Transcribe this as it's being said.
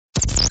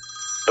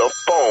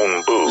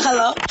phone booth.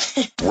 Hello?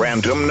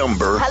 Random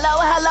number. Hello?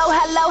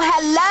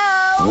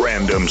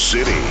 Random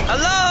city.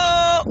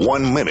 Hello?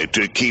 1 minute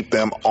to keep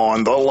them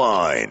on the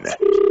line.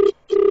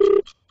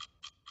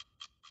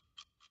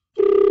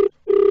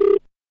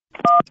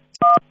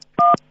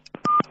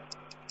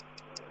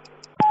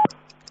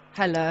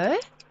 Hello?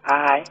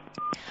 Hi.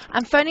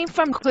 I'm phoning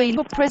from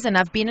Khwelo prison.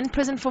 I've been in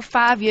prison for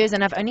 5 years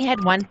and I've only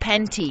had one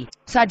panty.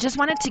 So I just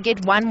wanted to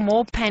get one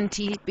more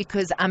panty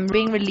because I'm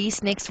being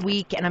released next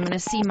week and I'm going to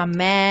see my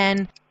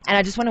man. And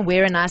I just want to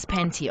wear a nice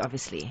panty,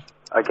 obviously.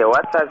 Okay,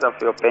 what size of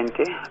your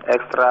panty?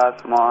 Extra,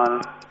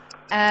 small?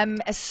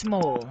 A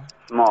small.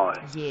 Small.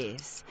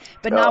 Yes.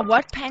 But now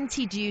what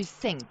panty do you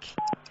think?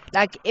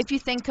 Like, if you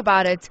think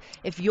about it,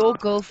 if your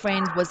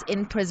girlfriend was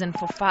in prison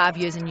for 5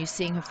 years and you're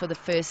seeing her for the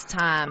first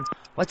time,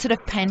 what sort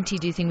of panty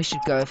do you think we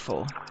should go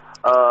for?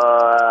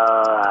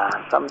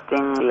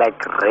 Something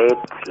like red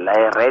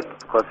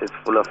because it's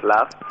full of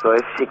love. So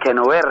if she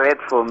can wear red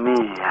for me,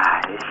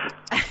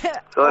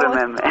 sorry,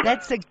 ma'am.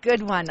 That's a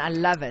good one. I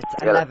love it.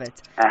 I love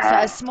it. So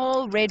a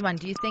small red one.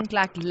 Do you think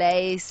like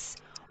lace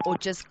or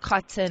just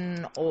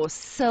cotton or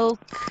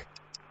silk?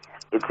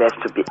 It has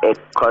to be a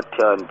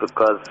cotton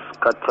because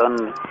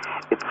cotton,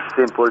 it's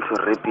simple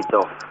to rip it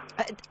off.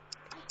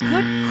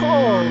 Good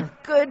call.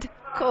 Good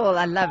call.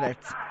 I love it.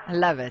 I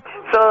love it.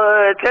 So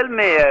tell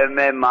me,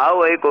 ma'am,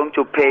 how are you going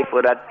to pay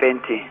for that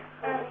panty?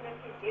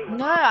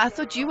 No, I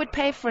thought you would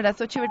pay for it. I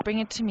thought you would bring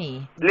it to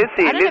me.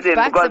 Listen, because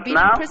I've been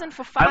now in prison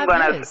for 5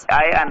 years.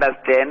 I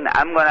understand.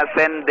 I'm gonna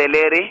send the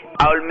lady.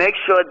 I'll make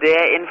sure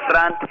there in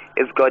front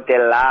it's got a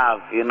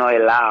love. You know, a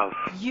love.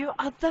 You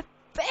are the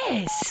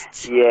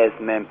best. Yes,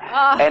 ma'am.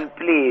 Oh, and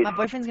please, my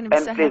boyfriend's gonna be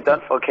so please happy.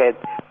 don't forget.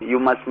 You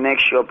must make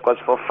sure because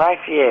for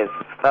 5 years,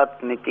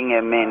 start meeting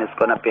a man. It's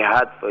gonna be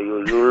hard for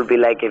you. You will be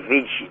like a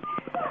virgin.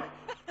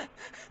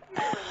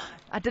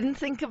 I didn't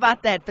think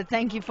about that, but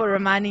thank you for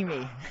reminding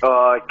me.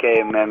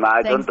 Okay, ma'am.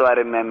 Don't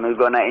worry, ma'am. You're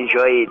gonna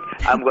enjoy it.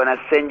 I'm gonna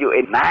send you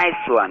a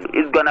nice one.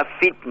 It's gonna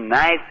fit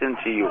nice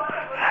into you.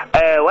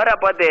 What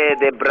about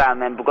the bra,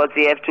 ma'am? Because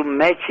you have to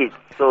match it.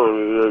 So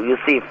you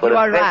see, for the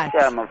first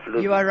time of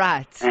looking, you are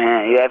right.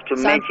 You have to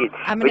match it,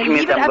 which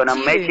means I'm gonna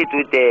match it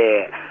with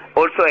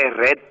also a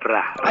red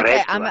bra.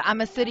 Okay,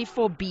 I'm a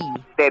 34B.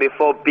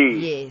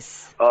 34B.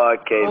 Yes.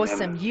 Okay.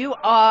 Awesome. Ma'am. You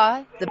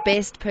are the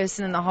best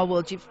person in the whole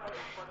world.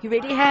 You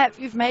really have.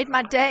 You've made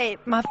my day,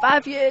 my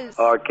 5 years.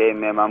 Okay,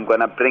 ma'am. I'm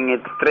gonna bring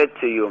it straight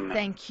to you, ma'am.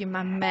 Thank you,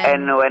 my man.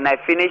 And when I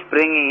finish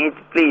bringing it,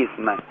 please,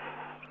 ma'am,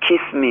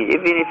 kiss me.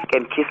 Even if you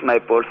can kiss my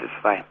balls, it's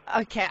fine.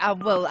 Okay, I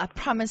will. I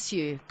promise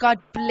you. God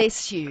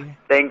bless you.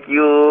 Thank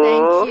you.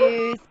 Thank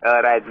you.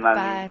 All right,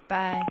 ma'am.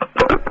 Bye.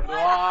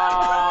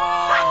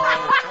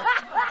 Wow.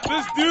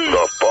 This dude.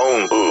 The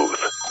phone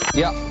booth.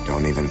 Yeah.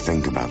 Don't even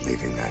think about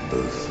leaving that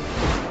booth.